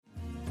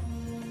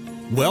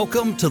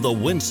Welcome to the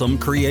Winsome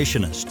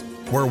Creationist,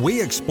 where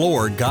we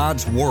explore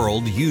God's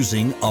world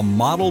using a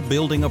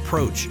model-building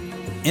approach,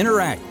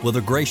 interact with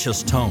a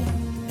gracious tone,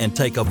 and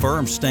take a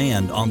firm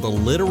stand on the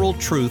literal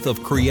truth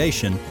of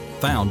creation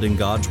found in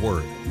God's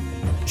Word.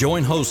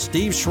 Join host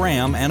Steve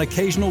Schramm and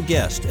occasional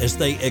guests as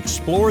they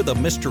explore the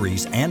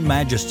mysteries and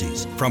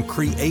majesties from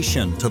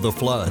creation to the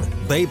flood,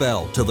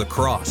 Babel to the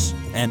cross,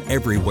 and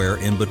everywhere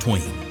in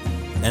between.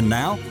 And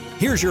now,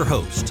 here's your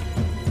host.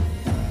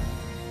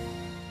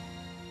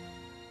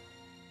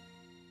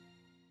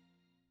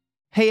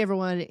 Hey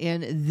everyone,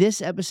 in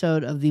this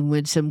episode of the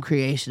Winsome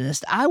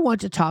Creationist, I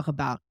want to talk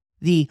about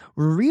the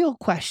real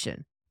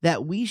question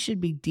that we should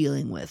be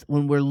dealing with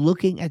when we're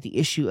looking at the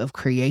issue of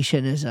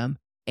creationism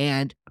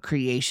and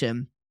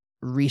creation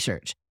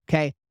research.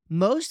 Okay,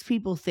 most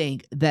people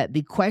think that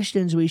the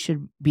questions we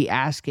should be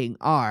asking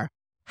are,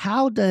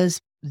 how does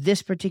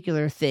this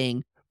particular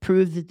thing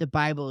prove that the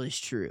Bible is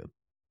true?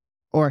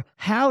 Or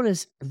how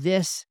does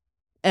this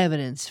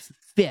evidence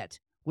fit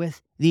with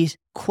these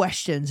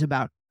questions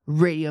about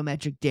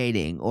radiometric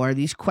dating or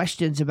these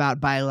questions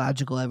about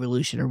biological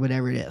evolution or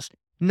whatever it is?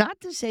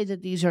 Not to say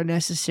that these are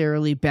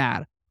necessarily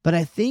bad, but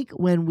I think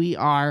when we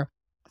are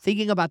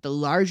thinking about the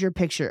larger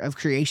picture of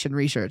creation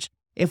research,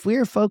 if we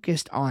are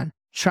focused on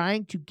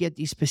trying to get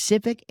the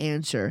specific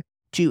answer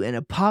to an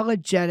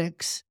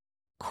apologetics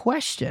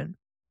question,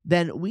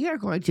 then we are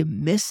going to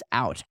miss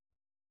out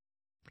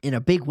in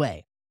a big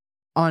way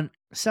on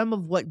some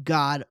of what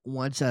God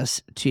wants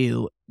us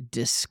to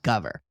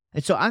discover.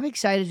 And so I'm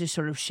excited to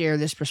sort of share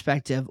this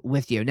perspective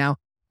with you. Now,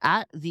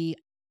 at the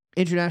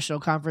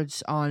International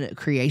Conference on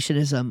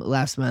Creationism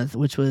last month,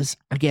 which was,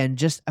 again,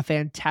 just a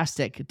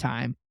fantastic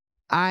time,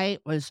 I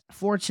was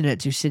fortunate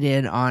to sit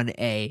in on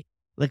a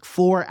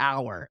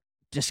 4-hour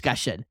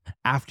discussion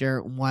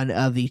after one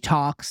of the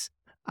talks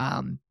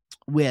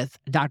with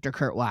Dr.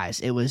 Kurt Wise.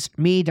 It was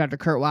me, Dr.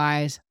 Kurt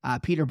Wise,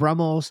 Peter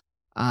Brummels,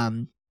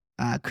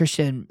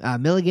 Christian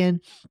Milligan,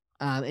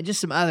 and just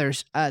some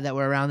others that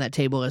were around that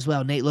table as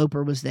well. Nate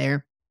Loper was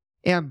there.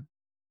 And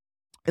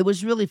it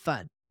was really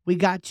fun. We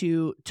got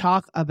to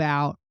talk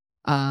about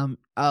a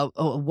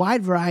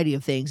wide variety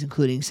of things,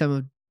 including some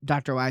of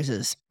Dr.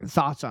 Wise's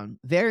thoughts on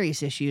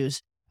various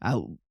issues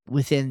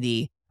within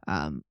the,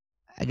 I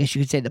guess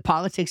you could say, the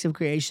politics of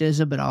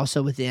creationism, but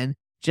also within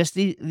just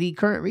the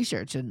current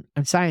research and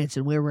science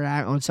and where we're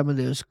at on some of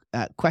those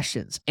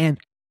questions. And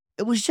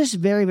it was just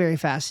very, very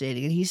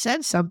fascinating. And he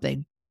said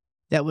something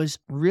that was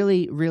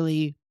really,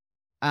 really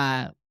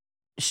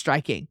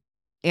striking.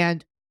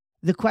 And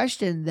the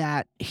question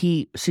that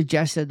he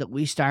suggested that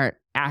we start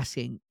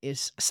asking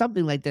is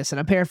something like this, and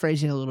I'm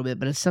paraphrasing a little bit,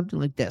 but it's something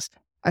like this.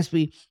 As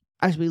we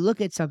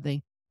look at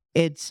something,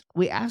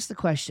 we ask the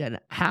question,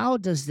 how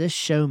does this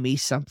show me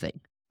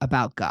something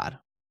about God?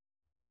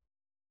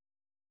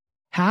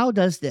 How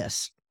does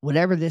this,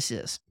 whatever this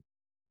is,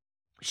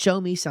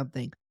 show me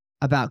something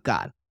about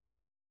God?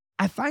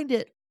 I find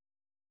it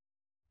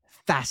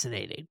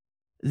fascinating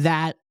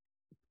that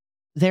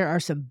there are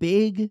some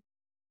big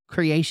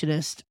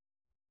creationist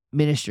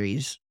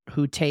ministries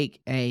who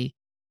take a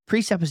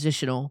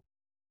presuppositional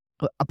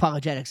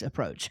apologetics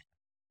approach.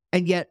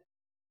 And yet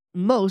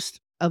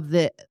most of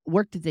the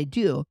work that they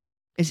do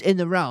is in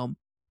the realm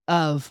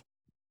of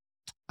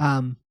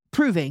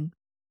proving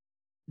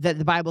that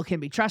the Bible can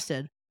be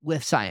trusted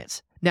with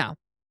science. Now,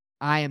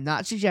 I am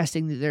not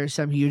suggesting that there is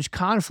some huge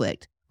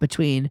conflict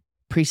between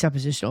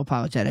presuppositional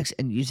apologetics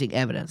and using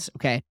evidence,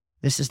 okay?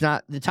 This is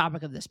not the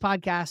topic of this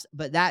podcast,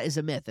 but that is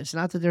a myth. It's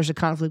not that there's a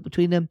conflict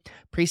between them.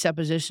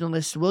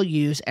 Presuppositionalists will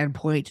use and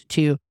point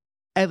to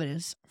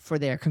evidence for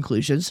their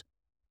conclusions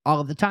all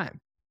of the time.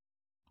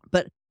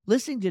 But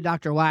listening to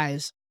Dr.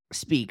 Wise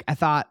speak, I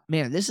thought,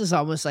 man, this is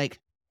almost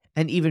like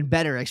an even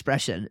better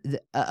expression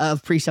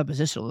of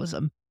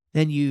presuppositionalism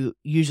than you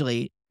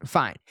usually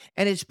find.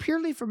 And it's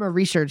purely from a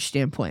research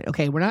standpoint.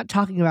 Okay, we're not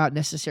talking about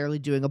necessarily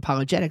doing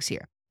apologetics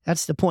here.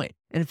 That's the point.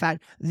 And in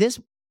fact, this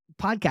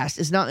podcast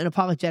is not an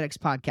apologetics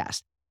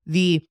podcast.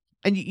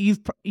 And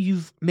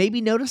you've maybe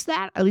noticed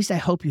that. At least I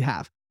hope you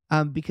have,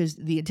 because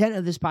the intent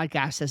of this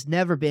podcast has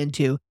never been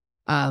to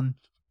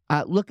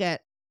look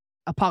at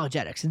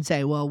apologetics and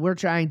say, well, we're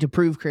trying to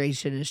prove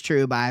creation is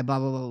true by blah,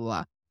 blah, blah, blah,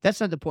 blah. That's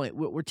not the point.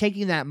 We're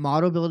taking that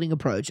model building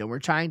approach and we're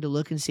trying to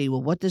look and see,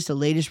 well, what does the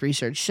latest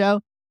research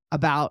show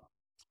about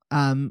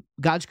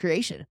God's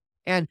creation?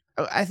 And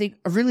I think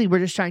really we're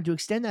just trying to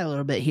extend that a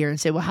little bit here and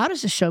say, well, how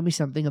does this show me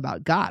something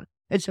about God?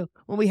 And so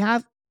when we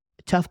have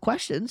tough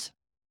questions,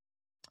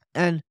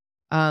 and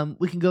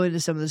we can go into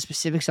some of the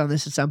specifics on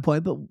this at some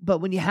point, but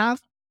when you have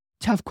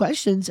tough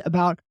questions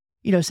about,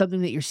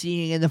 something that you're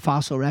seeing in the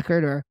fossil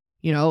record, or,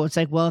 it's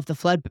like, well, if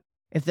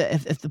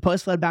the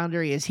post-flood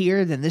boundary is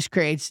here, then this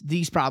creates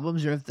these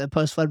problems, or if the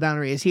post-flood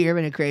boundary is here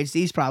and it creates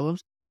these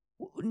problems,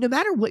 no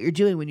matter what you're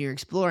doing when you're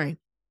exploring,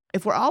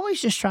 if we're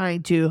always just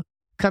trying to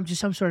come to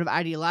some sort of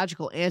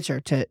ideological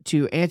answer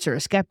to answer a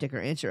skeptic or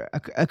answer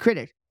a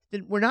critic,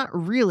 then we're not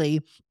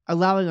really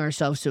allowing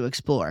ourselves to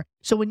explore.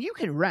 So when you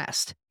can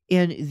rest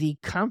in the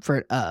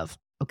comfort of,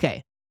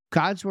 okay,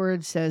 God's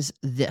word says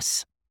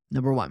this,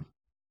 number one.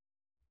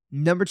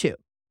 Number two,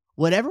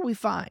 whatever we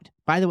find,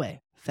 by the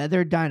way,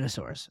 feathered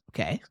dinosaurs,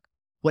 okay?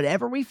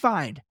 Whatever we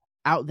find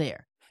out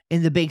there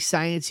in the big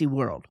sciencey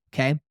world,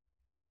 okay?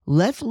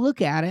 Let's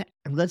look at it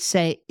and let's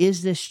say,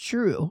 is this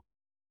true?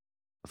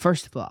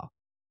 First of all,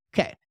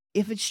 okay,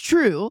 if it's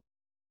true,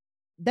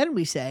 then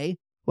we say,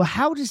 well,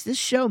 how does this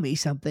show me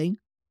something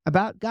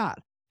about God?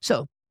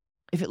 So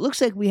if it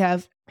looks like we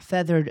have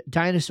feathered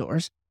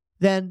dinosaurs,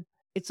 then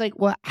it's like,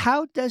 well,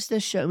 how does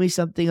this show me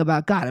something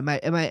about God? Am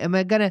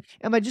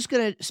I just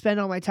gonna spend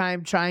all my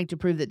time trying to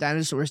prove that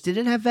dinosaurs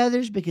didn't have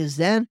feathers? Because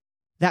then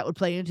that would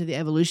play into the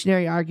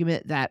evolutionary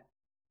argument that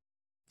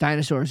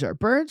dinosaurs are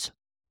birds.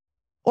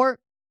 Or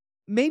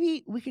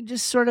maybe we can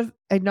just sort of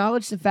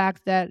acknowledge the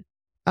fact that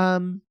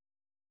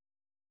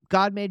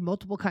God made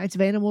multiple kinds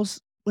of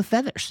animals with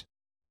feathers.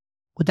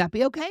 Would that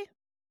be okay?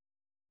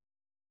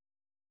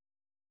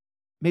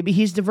 Maybe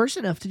he's diverse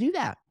enough to do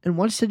that and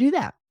wants to do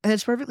that, and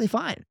it's perfectly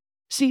fine.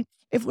 See,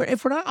 if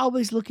we're not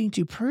always looking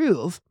to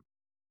prove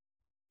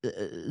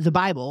the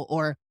Bible,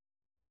 or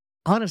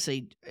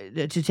honestly,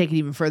 to take it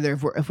even further,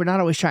 if we're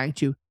not always trying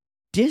to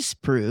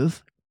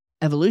disprove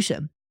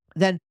evolution,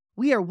 then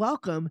we are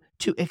welcome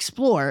to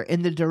explore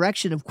in the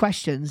direction of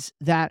questions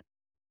that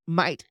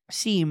might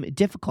seem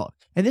difficult.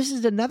 And this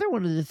is another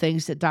one of the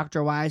things that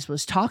Dr. Wise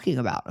was talking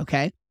about,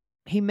 okay?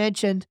 He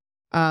mentioned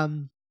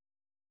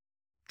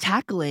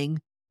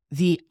tackling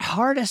the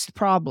hardest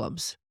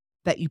problems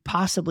that you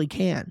possibly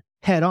can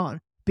head on,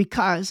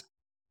 because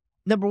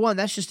number one,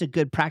 that's just a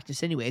good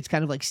practice anyway. It's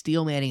kind of like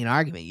steel manning an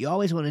argument. You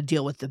always want to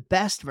deal with the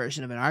best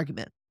version of an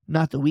argument,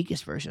 not the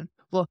weakest version.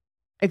 Well,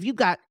 if you've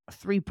got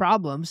 3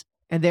 problems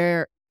and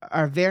there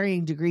are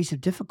varying degrees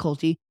of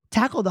difficulty,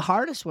 tackle the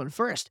hardest one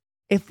first.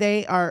 If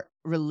they are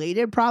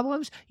related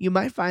problems, you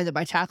might find that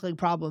by tackling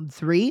problem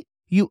 3,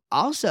 you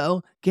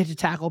also get to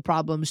tackle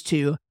problems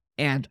 2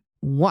 and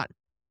 1.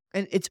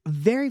 And it's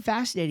very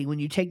fascinating when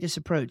you take this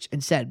approach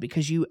instead,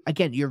 because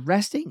you're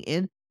resting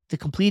in the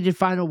completed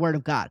final word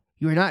of God.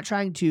 You are not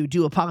trying to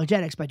do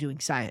apologetics by doing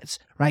science,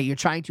 right? You're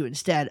trying to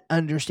instead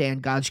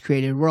understand God's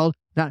created world,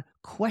 not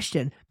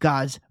question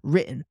God's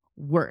written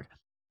word.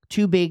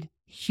 2 big,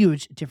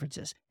 huge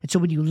differences. And so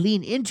when you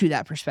lean into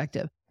that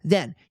perspective,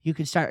 then you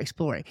can start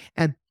exploring.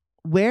 And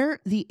where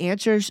the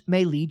answers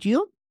may lead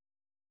you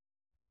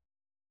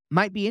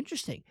might be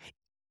interesting.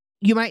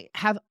 You might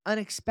have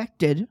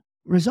unexpected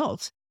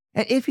results.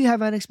 And if you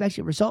have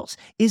unexpected results,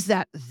 is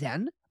that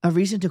then a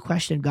reason to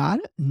question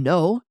God?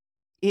 No.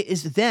 It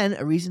is then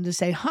a reason to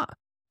say,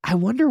 I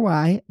wonder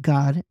why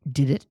God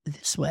did it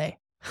this way.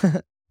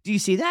 Do you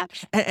see that?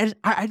 And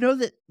I know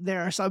that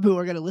there are some who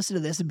are going to listen to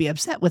this and be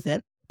upset with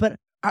it, but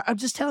I'm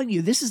just telling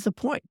you, this is the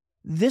point.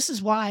 This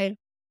is why,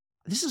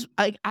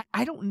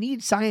 I don't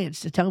need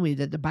science to tell me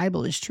that the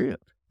Bible is true.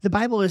 The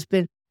Bible has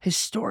been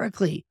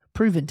historically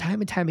proven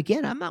time and time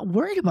again. I'm not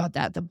worried about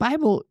that. The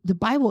Bible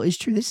is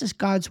true. This is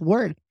God's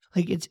word.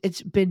 Like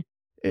it's been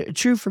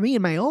true for me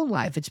in my own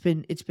life. It's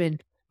been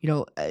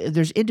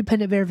there's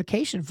independent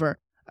verification for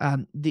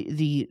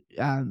the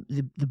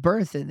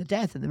birth and the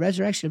death and the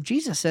resurrection of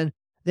Jesus, and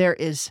there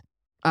is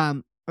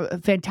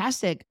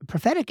fantastic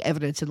prophetic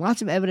evidence and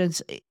lots of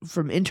evidence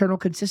from internal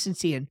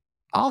consistency and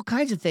all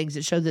kinds of things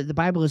that show that the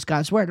Bible is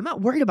God's word. I'm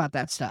not worried about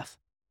that stuff.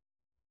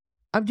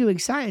 I'm doing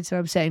science and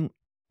I'm saying,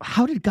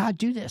 how did God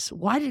do this?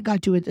 Why did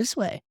God do it this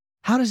way?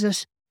 How does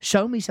this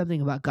show me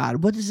something about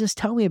God? What does this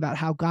tell me about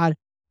how God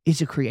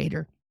is a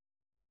creator?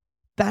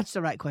 That's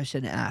the right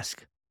question to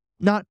ask.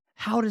 Not,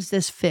 how does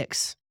this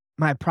fix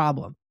my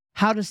problem?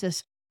 How does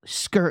this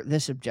skirt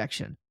this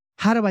objection?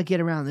 How do I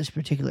get around this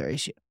particular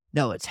issue?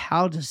 No, it's,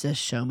 how does this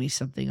show me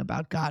something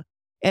about God?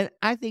 And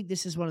I think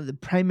this is one of the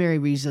primary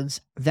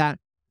reasons that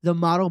the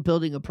model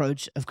building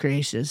approach of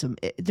creationism,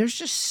 there's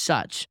just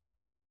such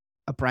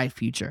a bright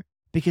future,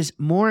 because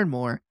more and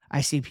more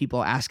I see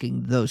people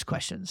asking those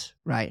questions,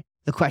 right?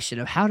 The question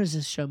of, how does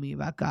this show me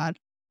about God?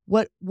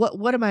 What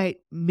am I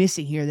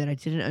missing here that I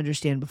didn't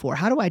understand before?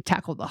 How do I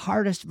tackle the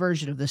hardest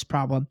version of this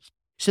problem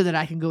so that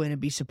I can go in and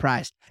be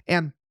surprised?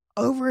 And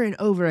over and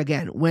over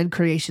again, when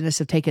creationists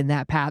have taken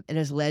that path, it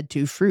has led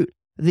to fruit.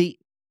 The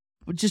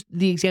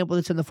example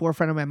that's in the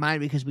forefront of my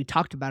mind, because we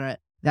talked about it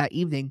that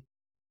evening,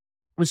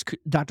 was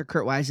Dr.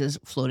 Kurt Wise's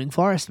floating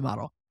forest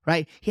model,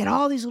 right? He had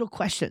all these little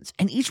questions,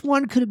 and each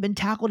one could have been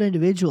tackled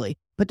individually,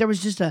 but there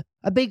was just a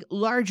big,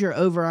 larger,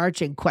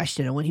 overarching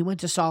question. And when he went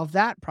to solve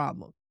that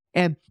problem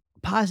and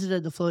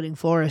posited the floating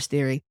forest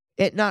theory,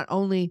 it not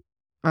only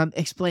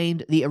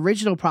explained the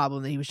original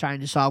problem that he was trying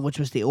to solve, which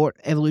was the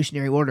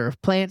evolutionary order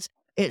of plants,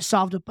 it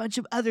solved a bunch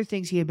of other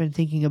things he had been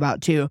thinking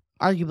about too,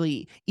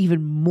 arguably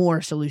even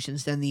more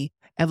solutions than the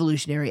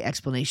evolutionary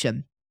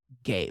explanation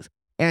gave.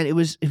 And it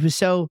was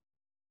so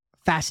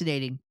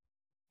fascinating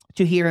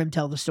to hear him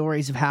tell the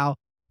stories of how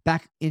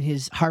back in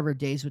his Harvard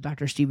days with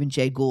Dr. Stephen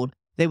Jay Gould,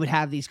 they would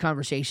have these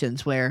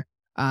conversations where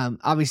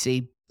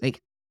obviously,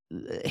 like,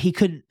 he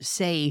couldn't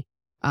say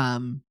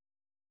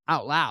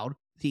out loud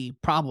the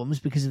problems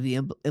because of the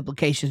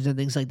implications and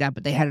things like that,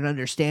 but they had an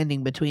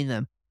understanding between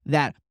them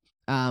that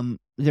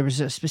there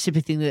was a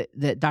specific thing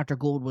that Dr.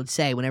 Gould would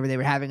say whenever they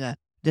were having a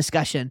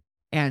discussion,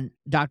 and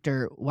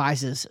Dr.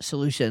 Wise's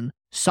solution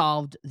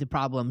solved the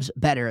problems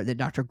better than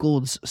Dr.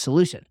 Gould's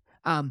solution.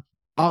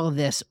 All of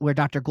this where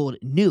Dr. Gould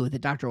knew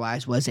that Dr.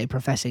 Wise was a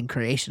professing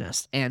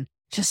creationist, and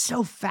just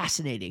so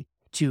fascinating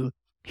to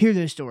hear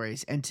those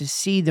stories and to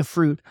see the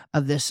fruit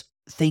of this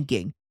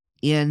thinking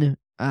in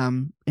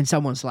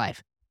someone's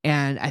life.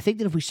 And I think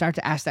that if we start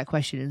to ask that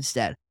question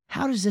instead,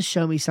 how does this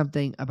show me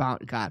something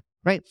about God,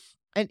 right?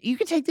 And you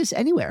can take this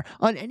anywhere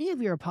on any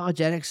of your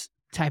apologetics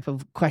type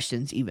of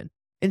questions, even.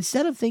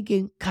 Instead of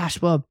thinking,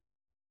 gosh, well,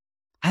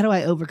 how do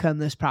I overcome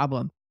this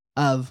problem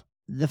of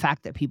the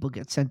fact that people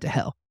get sent to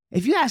hell?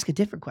 If you ask a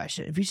different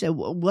question, if you say,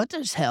 well, what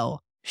does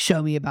hell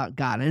show me about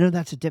God? I know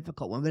that's a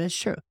difficult one, but it's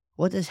true.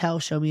 What does hell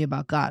show me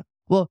about God?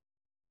 Well,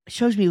 it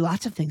shows me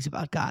lots of things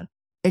about God.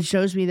 It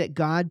shows me that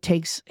God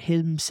takes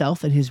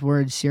himself and his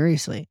word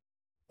seriously.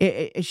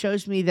 It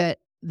shows me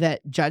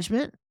that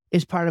judgment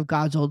is part of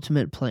God's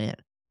ultimate plan,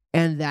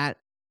 and that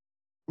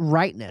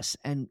rightness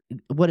and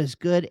what is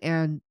good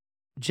and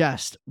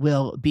just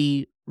will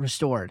be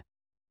restored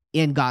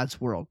in God's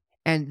world,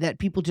 and that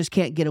people just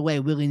can't get away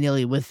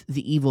willy-nilly with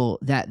the evil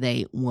that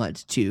they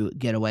want to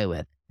get away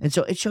with. And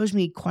so it shows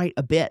me quite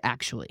a bit,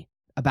 actually,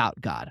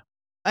 about God.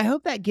 I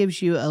hope that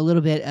gives you a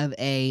little bit of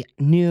a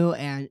new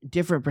and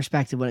different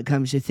perspective when it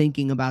comes to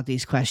thinking about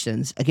these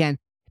questions. Again,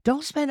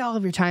 don't spend all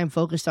of your time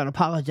focused on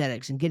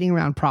apologetics and getting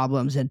around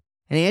problems and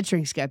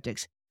answering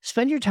skeptics.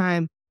 Spend your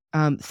time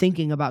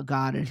thinking about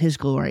God and his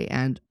glory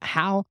and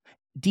how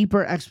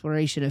deeper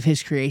exploration of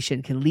his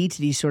creation can lead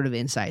to these sort of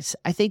insights.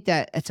 I think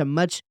that it's a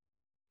much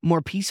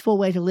more peaceful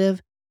way to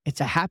live.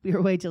 It's a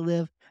happier way to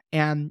live.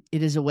 And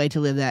it is a way to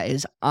live that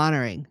is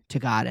honoring to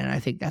God. And I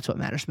think that's what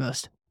matters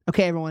most.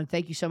 Okay, everyone,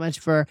 thank you so much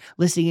for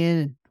listening in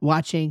and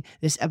watching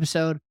this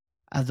episode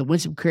of the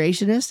Winsome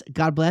Creationist.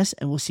 God bless,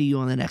 and we'll see you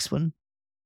on the next one.